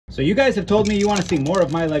So you guys have told me you want to see more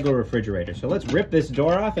of my Lego refrigerator, so let's rip this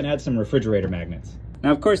door off and add some refrigerator magnets.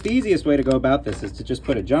 Now, of course, the easiest way to go about this is to just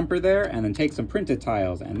put a jumper there and then take some printed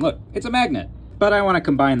tiles, and look, it's a magnet. But I want to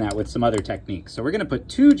combine that with some other techniques. So we're going to put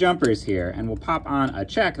 2 jumpers here, and we'll pop on a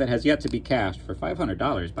check that has yet to be cashed for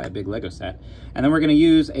 $500 by a big Lego set. And then we're going to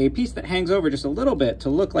use a piece that hangs over just a little bit to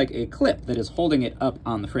look like a clip that is holding it up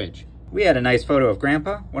on the fridge. We had a nice photo of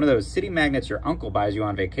Grandpa, one of those city magnets your uncle buys you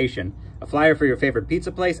on vacation, a flyer for your favorite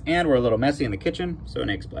pizza place, and we're a little messy in the kitchen, so an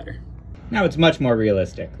egg splatter. Now it's much more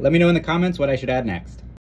realistic. Let me know in the comments what I should add next.